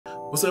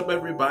What's up,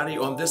 everybody?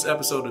 On this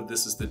episode of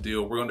This Is the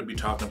Deal, we're going to be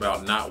talking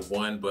about not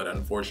one, but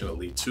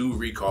unfortunately two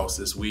recalls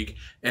this week,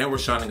 and we're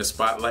shining a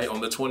spotlight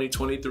on the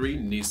 2023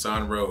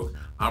 Nissan Rogue.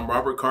 I'm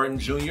Robert Carton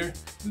Jr., and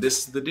this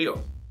is the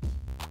deal.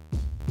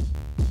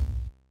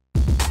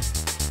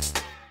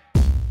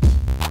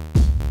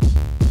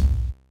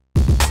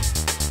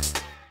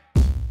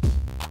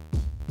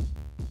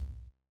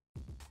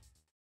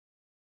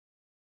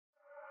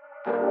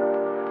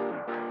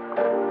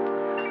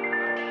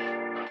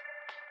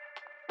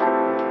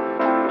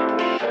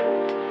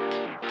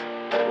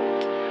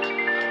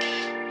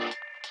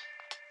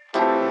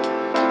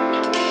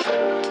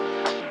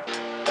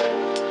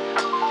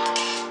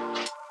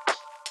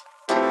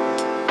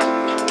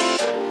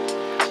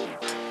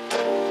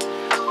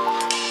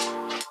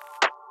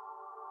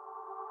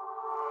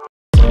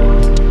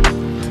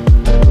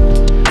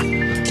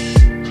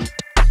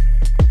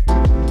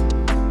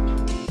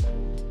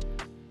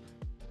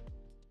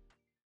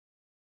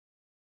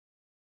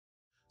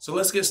 So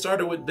let's get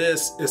started with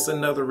this. It's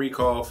another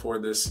recall for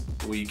this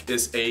week.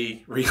 It's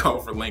a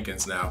recall for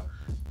Lincolns now.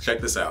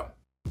 Check this out.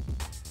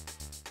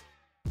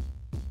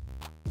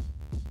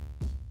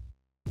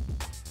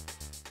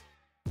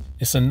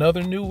 It's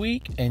another new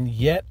week and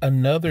yet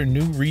another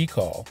new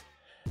recall.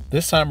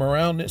 This time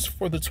around, it's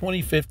for the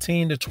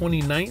 2015 to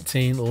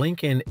 2019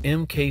 Lincoln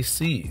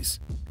MKCs.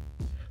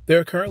 There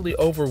are currently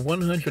over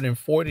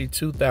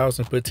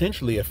 142,000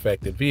 potentially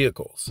affected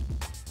vehicles.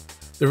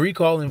 The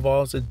recall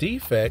involves a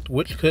defect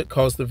which could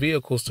cause the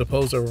vehicles to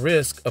pose a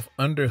risk of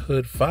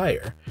underhood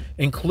fire,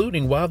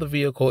 including while the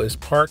vehicle is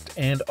parked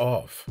and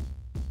off.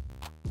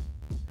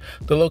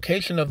 The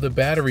location of the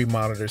battery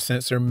monitor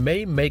sensor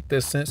may make the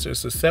sensor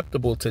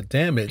susceptible to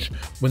damage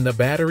when the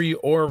battery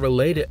or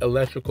related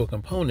electrical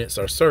components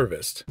are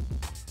serviced.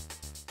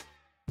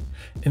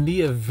 In the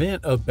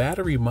event of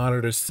battery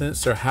monitor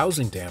sensor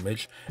housing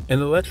damage,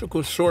 an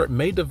electrical short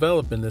may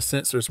develop in the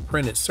sensor's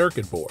printed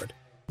circuit board.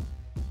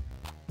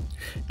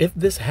 If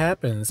this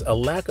happens, a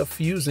lack of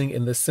fusing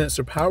in the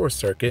sensor power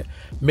circuit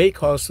may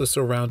cause the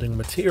surrounding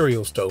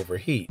materials to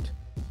overheat.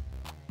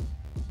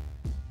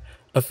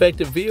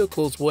 Affected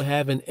vehicles will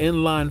have an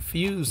inline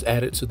fuse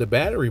added to the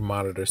battery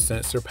monitor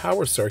sensor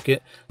power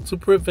circuit to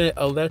prevent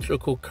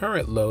electrical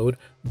current load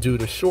due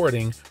to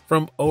shorting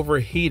from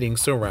overheating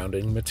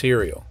surrounding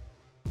material.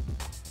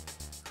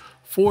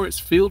 Ford's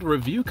Field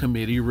Review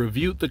Committee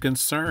reviewed the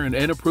concern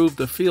and approved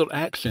the field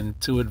action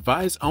to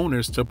advise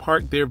owners to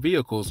park their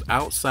vehicles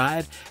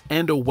outside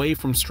and away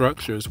from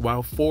structures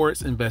while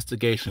Ford's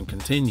investigation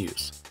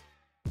continues.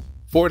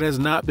 Ford has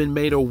not been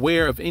made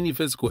aware of any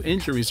physical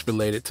injuries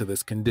related to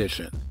this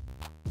condition.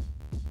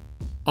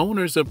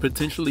 Owners of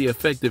potentially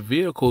affected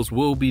vehicles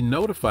will be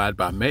notified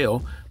by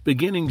mail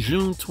beginning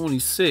June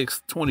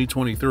 26,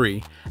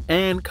 2023,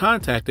 and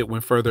contacted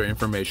when further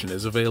information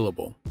is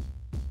available.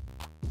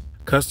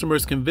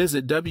 Customers can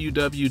visit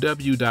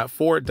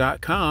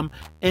www.ford.com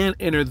and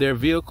enter their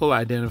vehicle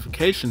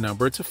identification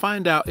number to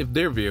find out if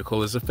their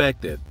vehicle is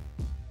affected.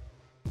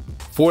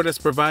 Ford has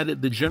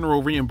provided the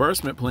general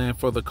reimbursement plan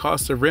for the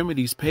cost of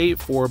remedies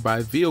paid for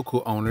by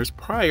vehicle owners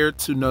prior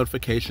to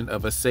notification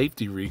of a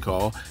safety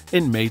recall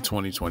in May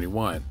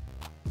 2021.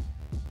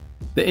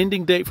 The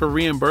ending date for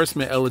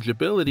reimbursement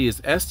eligibility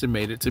is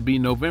estimated to be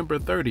November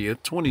 30,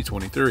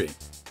 2023.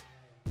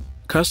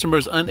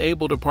 Customers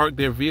unable to park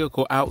their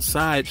vehicle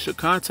outside should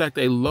contact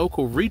a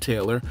local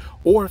retailer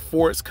or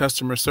Ford's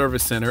customer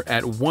service center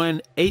at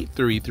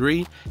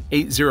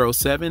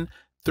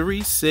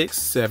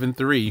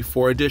 1-833-807-3673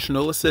 for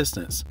additional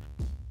assistance.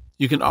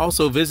 You can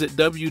also visit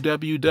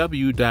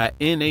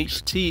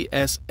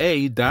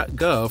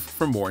www.nhtsa.gov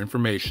for more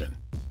information.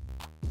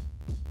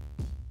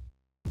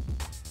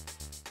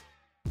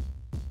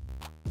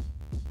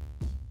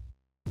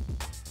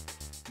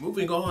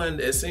 Moving on,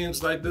 it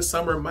seems like this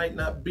summer might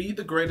not be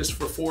the greatest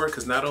for Ford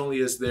because not only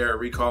is there a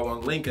recall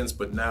on Lincolns,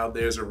 but now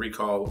there's a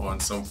recall on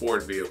some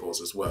Ford vehicles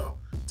as well.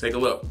 Take a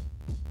look.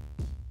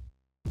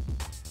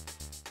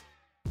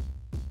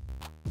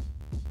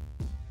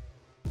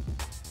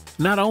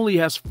 Not only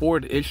has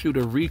Ford issued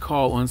a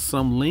recall on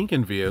some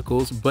Lincoln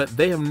vehicles, but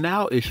they have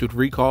now issued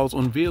recalls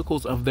on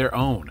vehicles of their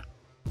own.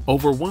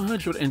 Over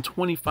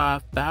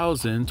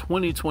 125,000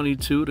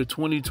 2022 to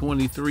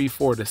 2023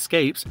 Ford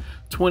Escapes,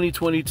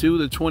 2022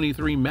 to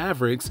 23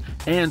 Mavericks,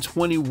 and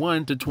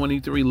 21 to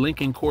 23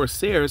 Lincoln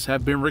Corsairs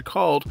have been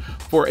recalled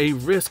for a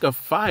risk of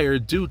fire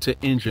due to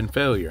engine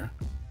failure.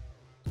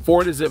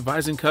 Ford is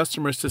advising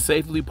customers to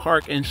safely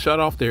park and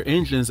shut off their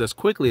engines as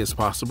quickly as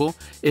possible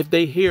if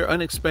they hear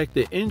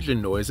unexpected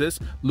engine noises,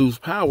 lose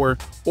power,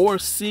 or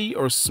see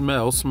or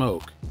smell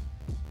smoke.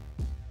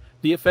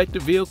 The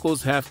affected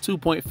vehicles have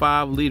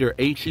 2.5-liter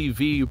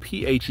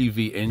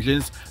HEV/PHEV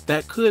engines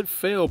that could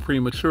fail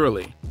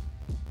prematurely.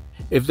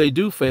 If they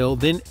do fail,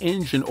 then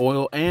engine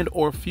oil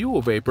and/or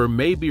fuel vapor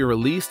may be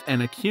released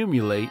and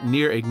accumulate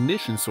near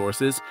ignition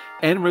sources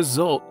and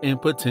result in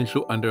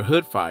potential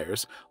underhood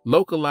fires,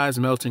 localized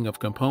melting of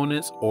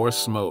components, or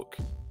smoke.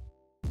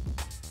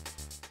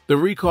 The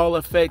recall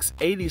affects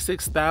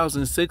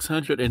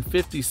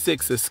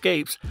 86,656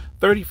 Escapes,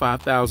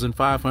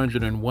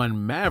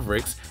 35,501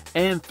 Mavericks,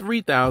 and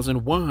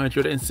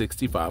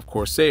 3,165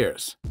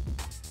 Corsairs.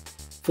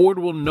 Ford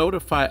will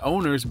notify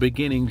owners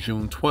beginning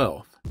June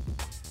 12th.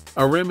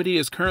 A remedy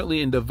is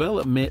currently in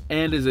development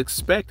and is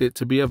expected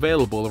to be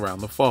available around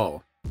the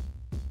fall.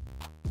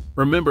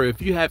 Remember,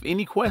 if you have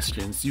any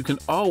questions, you can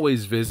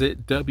always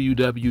visit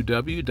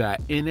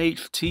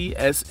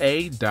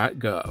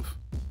www.nhtsa.gov.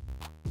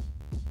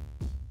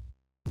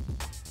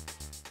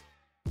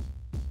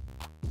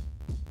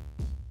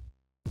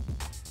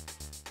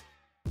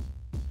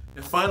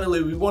 And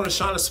finally, we want to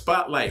shine a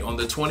spotlight on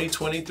the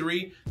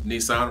 2023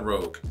 Nissan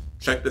Rogue.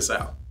 Check this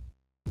out.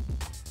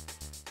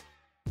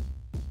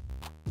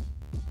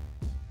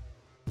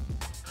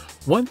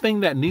 One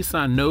thing that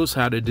Nissan knows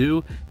how to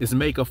do is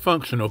make a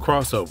functional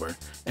crossover,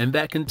 and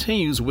that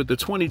continues with the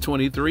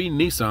 2023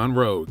 Nissan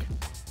Rogue.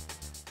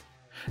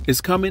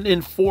 It's coming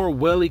in 4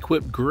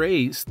 well-equipped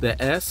grades,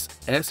 the S,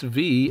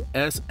 SV,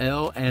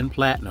 SL, and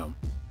Platinum.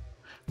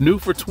 New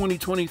for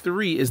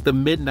 2023 is the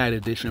Midnight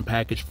Edition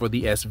package for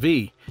the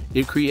SV.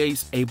 It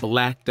creates a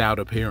blacked-out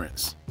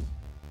appearance.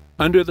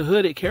 Under the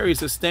hood, it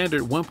carries a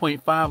standard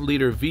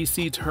 1.5-liter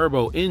VC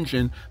turbo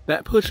engine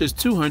that pushes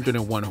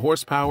 201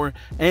 horsepower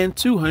and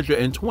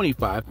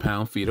 225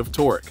 pound-feet of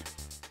torque.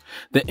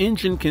 The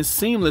engine can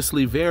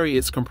seamlessly vary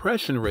its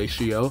compression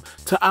ratio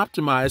to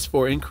optimize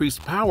for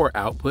increased power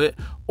output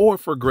or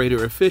for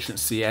greater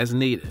efficiency as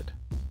needed.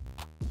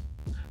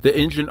 The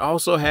engine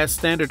also has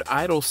standard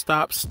idle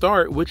stop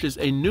start, which is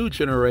a new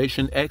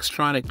generation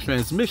Xtronic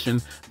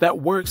transmission that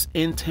works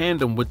in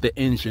tandem with the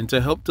engine to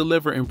help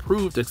deliver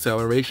improved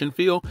acceleration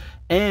feel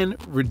and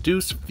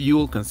reduce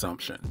fuel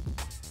consumption.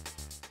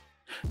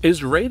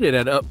 It's rated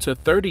at up to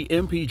 30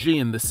 mpg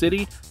in the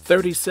city,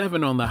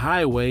 37 on the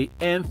highway,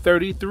 and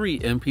 33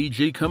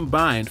 mpg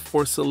combined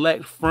for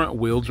select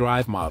front-wheel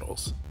drive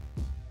models.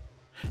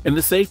 In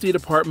the safety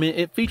department,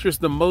 it features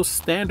the most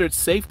standard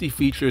safety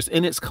features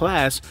in its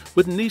class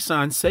with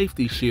Nissan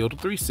Safety Shield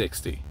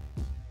 360.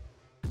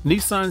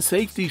 Nissan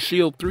Safety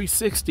Shield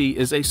 360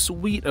 is a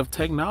suite of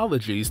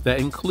technologies that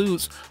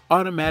includes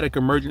automatic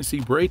emergency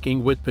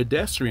braking with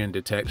pedestrian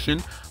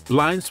detection,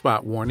 blind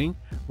spot warning,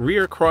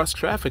 rear cross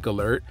traffic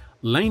alert,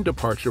 lane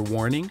departure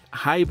warning,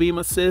 high beam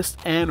assist,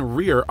 and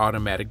rear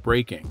automatic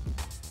braking.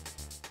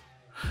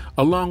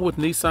 Along with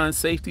Nissan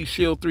Safety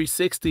Shield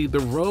 360, the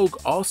Rogue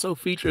also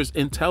features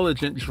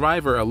intelligent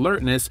driver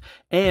alertness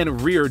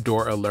and rear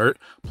door alert,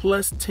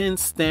 plus 10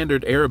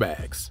 standard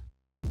airbags.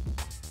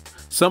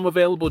 Some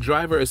available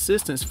driver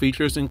assistance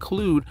features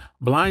include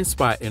blind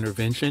spot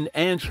intervention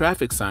and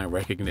traffic sign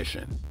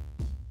recognition.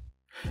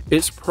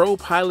 Its Pro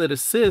Pilot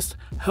Assist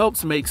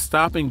helps make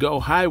stop-and-go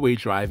highway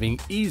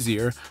driving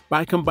easier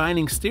by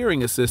combining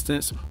steering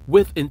assistance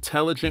with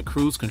intelligent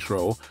cruise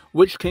control,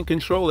 which can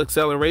control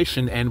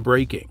acceleration and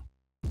braking.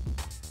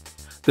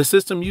 The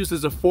system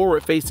uses a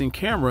forward-facing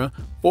camera,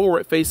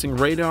 forward-facing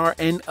radar,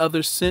 and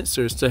other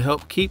sensors to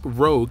help keep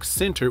Rogue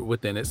centered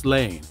within its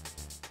lane.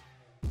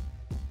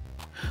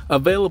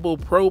 Available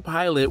Pro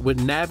Pilot with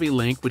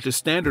NaviLink, which is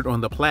standard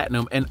on the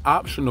Platinum and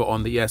optional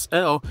on the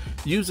SL,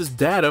 uses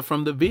data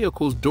from the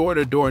vehicle's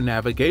door-to-door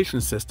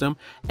navigation system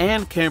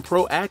and can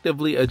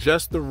proactively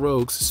adjust the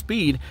Rogue's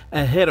speed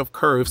ahead of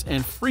curves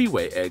and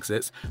freeway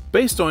exits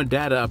based on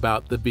data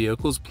about the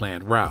vehicle's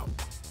planned route.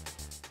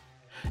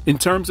 In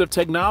terms of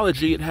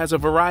technology, it has a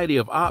variety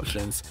of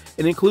options.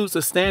 It includes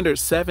a standard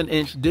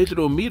 7-inch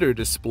digital meter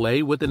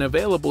display with an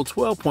available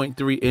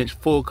 12.3-inch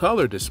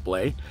full-color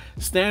display,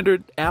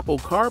 standard Apple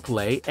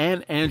CarPlay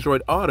and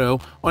Android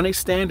Auto on a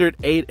standard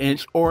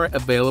 8-inch or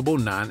available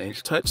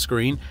 9-inch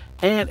touchscreen,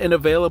 and an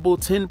available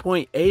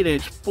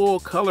 10.8-inch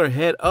full-color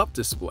head-up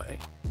display.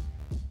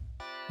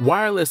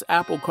 Wireless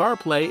Apple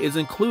CarPlay is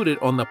included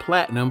on the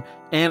Platinum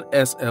and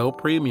SL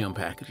Premium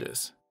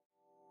packages.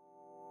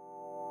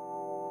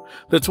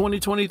 The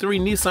 2023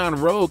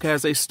 Nissan Rogue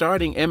has a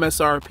starting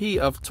MSRP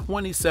of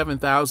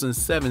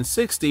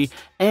 $27,760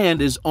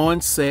 and is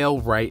on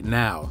sale right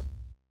now.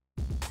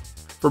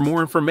 For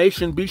more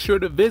information, be sure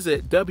to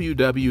visit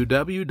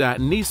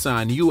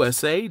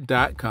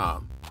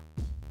www.nissanusa.com.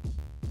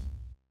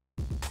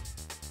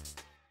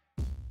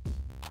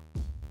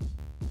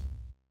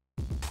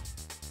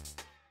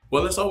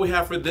 Well, that's all we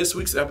have for this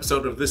week's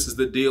episode of This Is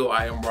The Deal.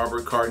 I am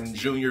Robert Carden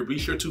Jr. Be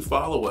sure to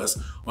follow us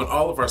on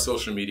all of our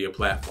social media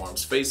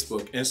platforms,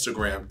 Facebook,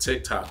 Instagram,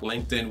 TikTok,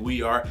 LinkedIn.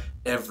 We are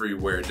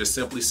everywhere. Just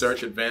simply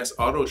search Advanced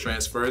Auto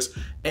Transfers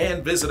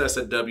and visit us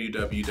at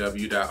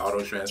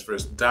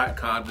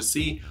www.autotransfers.com to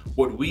see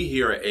what we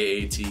here at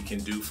AAT can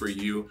do for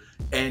you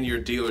and your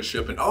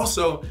dealership. And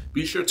also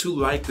be sure to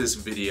like this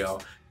video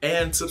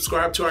and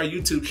subscribe to our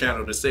YouTube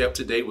channel to stay up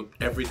to date with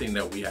everything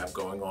that we have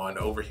going on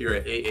over here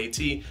at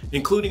AAT,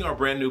 including our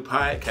brand new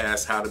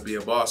podcast, How to Be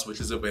a Boss, which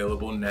is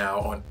available now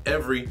on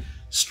every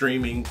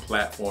streaming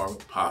platform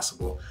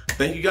possible.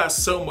 Thank you guys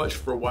so much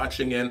for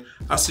watching, and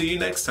I'll see you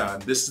next time.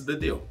 This is The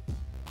Deal.